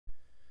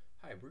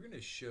Hi, we're going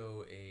to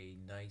show a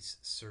nice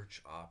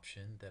search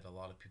option that a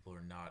lot of people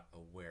are not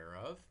aware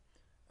of.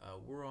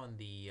 We're on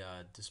the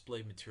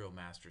Display Material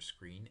Master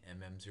screen,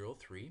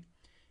 MM03,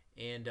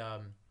 and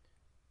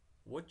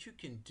what you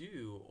can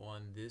do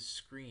on this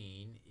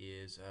screen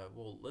is,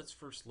 well, let's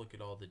first look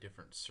at all the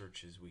different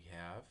searches we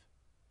have.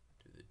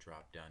 Do the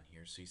drop down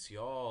here so you see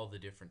all the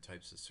different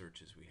types of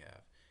searches we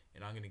have.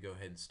 And I'm going to go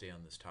ahead and stay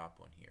on this top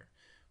one here.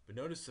 But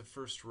notice the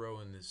first row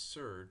in this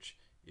search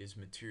is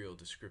material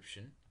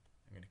description.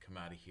 I'm going to come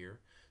out of here.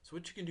 So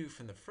what you can do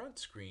from the front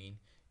screen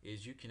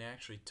is you can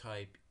actually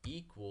type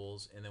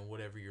equals and then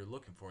whatever you're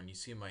looking for. And you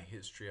see in my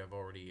history I've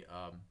already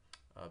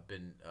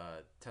been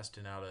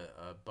testing out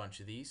a bunch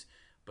of these.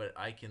 But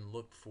I can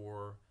look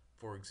for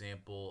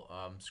example,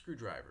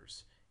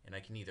 screwdrivers. And I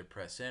can either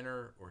press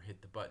enter or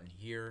hit the button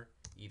here,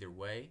 either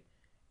way.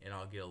 And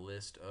I'll get a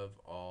list of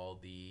all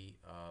the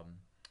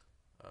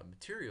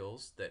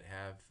materials that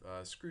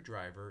have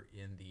screwdriver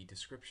in the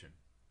description.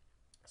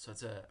 So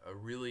it's a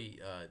really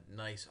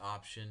nice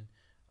option.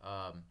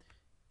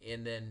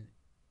 And then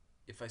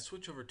if I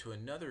switch over to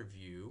another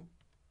view,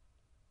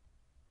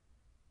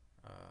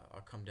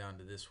 I'll come down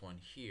to this one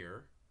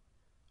here.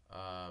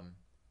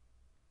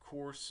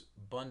 Course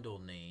bundle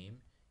name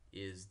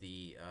is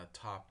the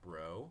top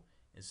row,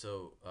 and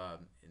so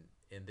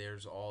and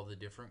there's all the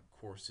different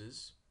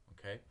courses.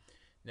 Okay,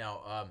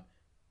 now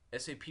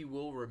SAP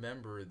will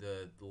remember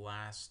the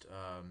last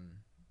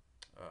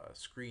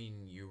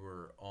screen you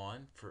were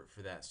on for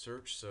that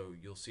search. So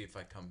you'll see if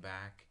I come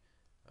back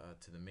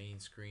to the main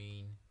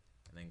screen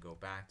and then go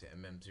back to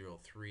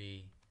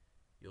MM03,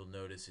 you'll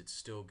notice it's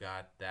still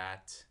got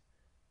that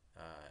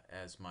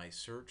as my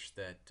search,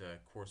 that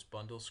course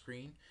bundle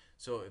screen.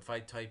 So if I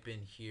type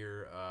in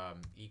here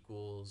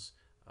equals,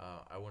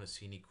 I want to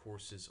see any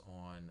courses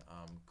on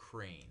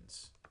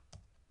cranes.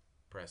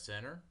 Press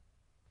enter.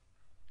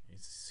 You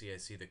see, I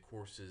see the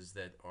courses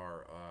that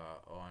are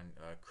on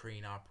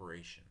crane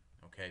operation.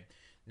 Okay.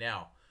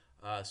 Now,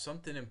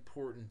 something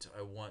important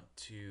I want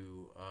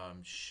to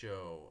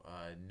show.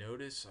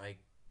 Notice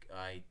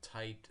I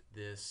typed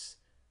this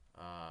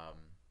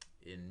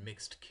in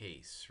mixed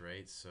case,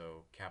 right?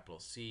 So capital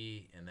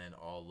C and then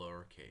all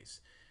lowercase.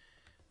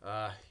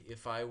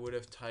 If I would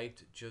have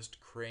typed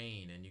just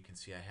crane, and you can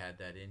see I had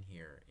that in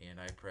here,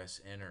 and I press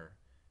enter,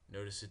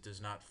 notice it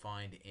does not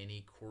find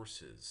any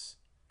courses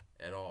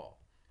at all.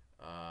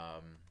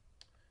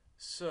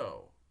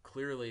 So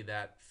clearly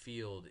that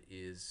field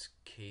is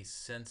case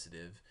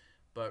sensitive,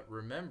 but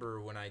remember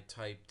when I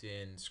typed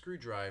in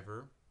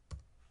screwdriver,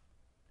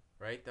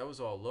 right, that was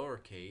all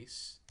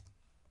lowercase,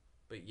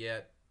 but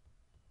yet,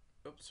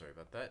 oops, sorry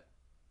about that.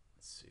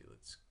 Let's see,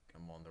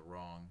 I'm on the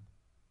wrong,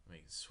 let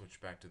me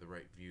switch back to the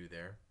right view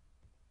there.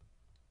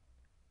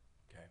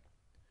 Okay.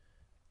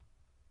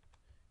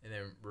 And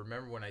then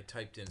remember when I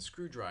typed in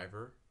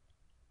screwdriver,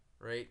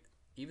 right,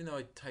 even though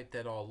I typed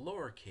that all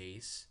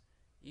lowercase,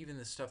 even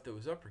the stuff that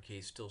was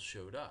uppercase still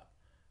showed up.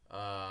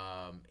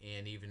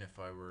 And even if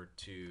I were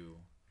to,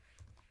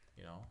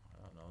 I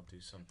don't know, do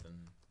something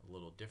a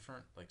little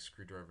different, like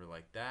screwdriver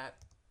like that,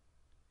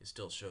 it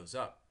still shows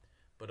up.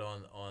 But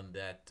on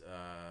that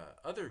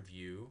other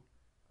view,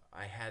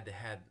 I had to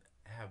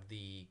have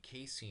the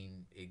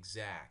casing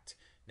exact.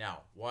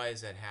 Now, why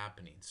is that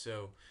happening?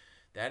 So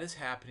that is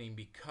happening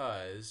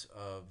because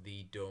of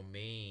the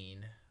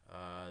domain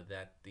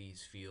that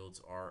these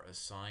fields are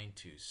assigned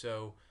to.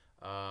 So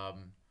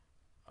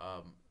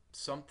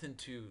something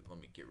to, let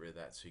me get rid of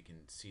that so you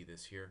can see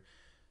this here.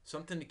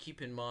 Something to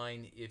keep in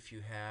mind if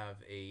you have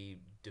a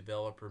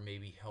developer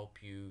maybe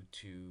help you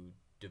to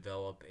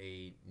develop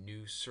a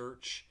new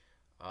search.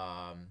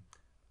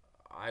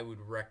 I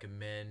would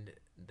recommend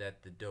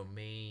that the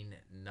domain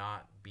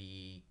not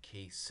be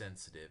case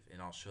sensitive,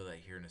 and I'll show that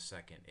here in a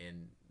second.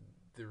 And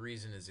the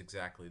reason is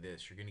exactly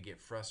this. You're going to get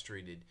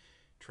frustrated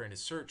trying to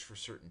search for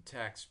certain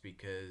text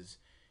because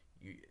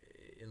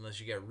unless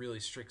you got really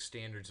strict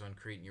standards on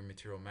creating your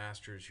material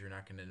masters, you're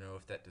not going to know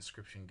if that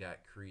description got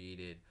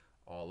created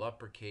all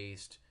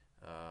uppercased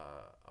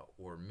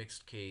or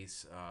mixed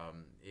case,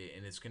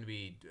 and it's going to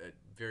be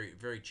very,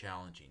 very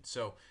challenging.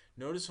 So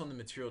notice on the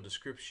material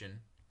description,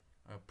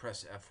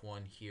 press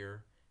F1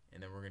 here,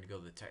 and then we're going to go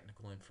to the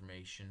technical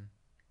information,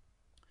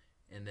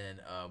 and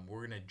then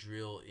we're going to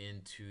drill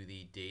into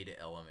the data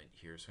element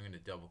here. So I'm going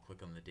to double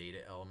click on the data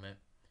element,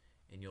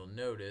 and you'll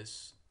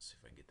notice, let's see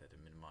if I can get that to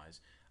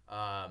minimize,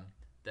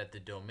 that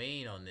the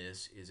domain on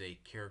this is a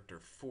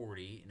character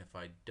 40, and if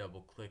I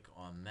double click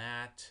on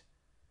that,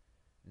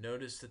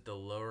 notice that the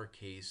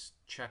lowercase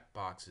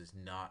checkbox is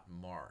not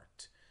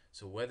marked.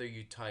 So whether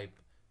you type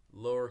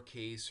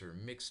lowercase or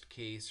mixed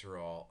case or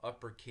all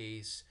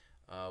uppercase,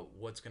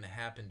 what's going to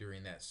happen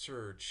during that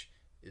search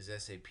is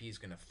SAP is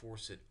going to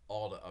force it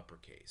all to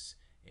uppercase,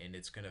 and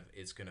it's going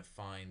to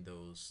find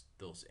those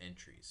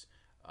entries.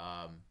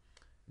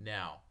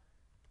 Now,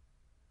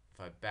 if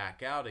I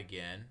back out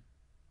again,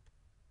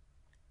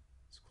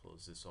 let's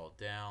close this all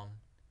down.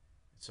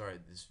 Sorry,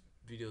 this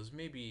video is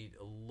maybe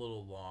a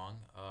little long,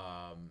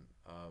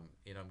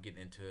 and I'm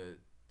getting into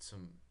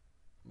some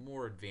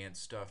more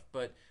advanced stuff.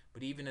 But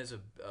even as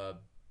a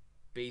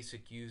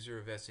basic user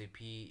of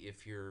SAP,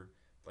 if you're,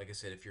 like I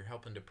said, if you're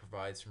helping to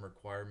provide some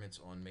requirements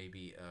on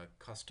maybe a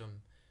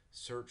custom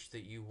search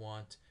that you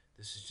want,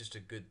 this is just a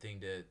good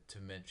thing to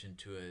mention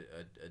to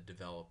a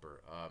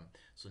developer.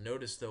 So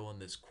notice though on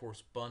this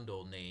course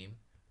bundle name,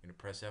 I'm going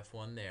to press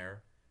F1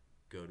 there,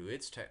 go to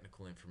its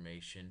technical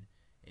information,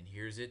 and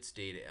here's its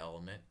data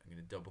element. I'm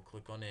going to double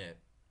click on it.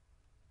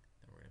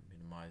 Then we're going to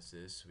minimize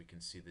this so we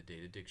can see the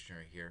data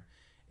dictionary here.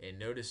 And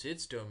notice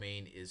its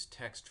domain is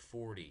text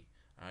 40.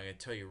 I'm going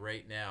to tell you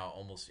right now,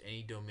 almost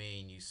any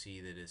domain you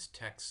see that is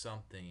text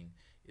something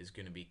is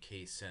going to be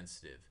case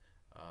sensitive.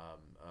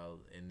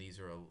 And these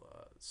are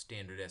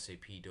standard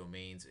SAP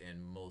domains,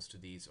 and most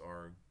of these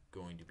are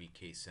going to be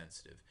case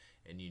sensitive.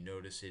 And you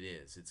notice it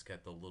is. It's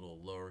got the little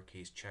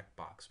lowercase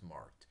checkbox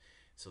marked.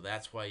 So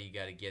that's why you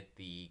got to get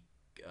the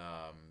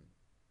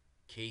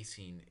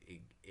casing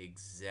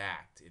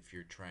exact if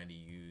you're trying to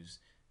use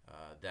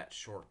that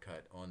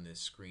shortcut on this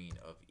screen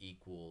of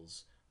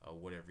equals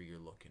whatever you're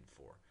looking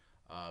for.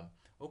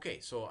 Okay,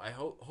 so I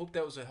hope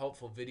that was a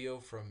helpful video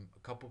from a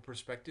couple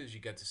perspectives. You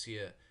got to see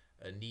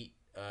a neat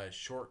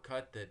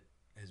shortcut that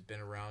has been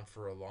around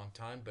for a long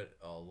time, but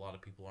a lot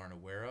of people aren't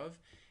aware of.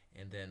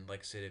 And then, like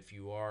I said, if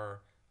you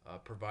are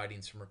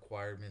providing some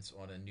requirements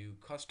on a new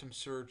custom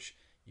search,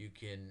 you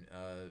can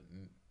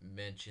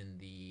mention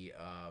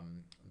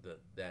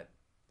that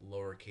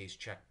lowercase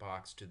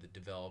checkbox to the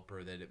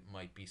developer that it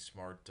might be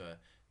smart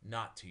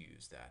not to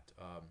use that.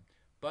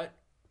 But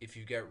if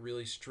you've got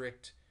really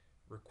strict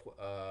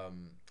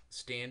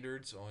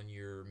standards on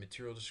your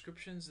material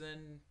descriptions,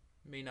 then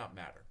it may not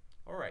matter.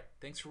 All right,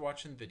 thanks for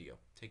watching the video.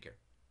 Take care.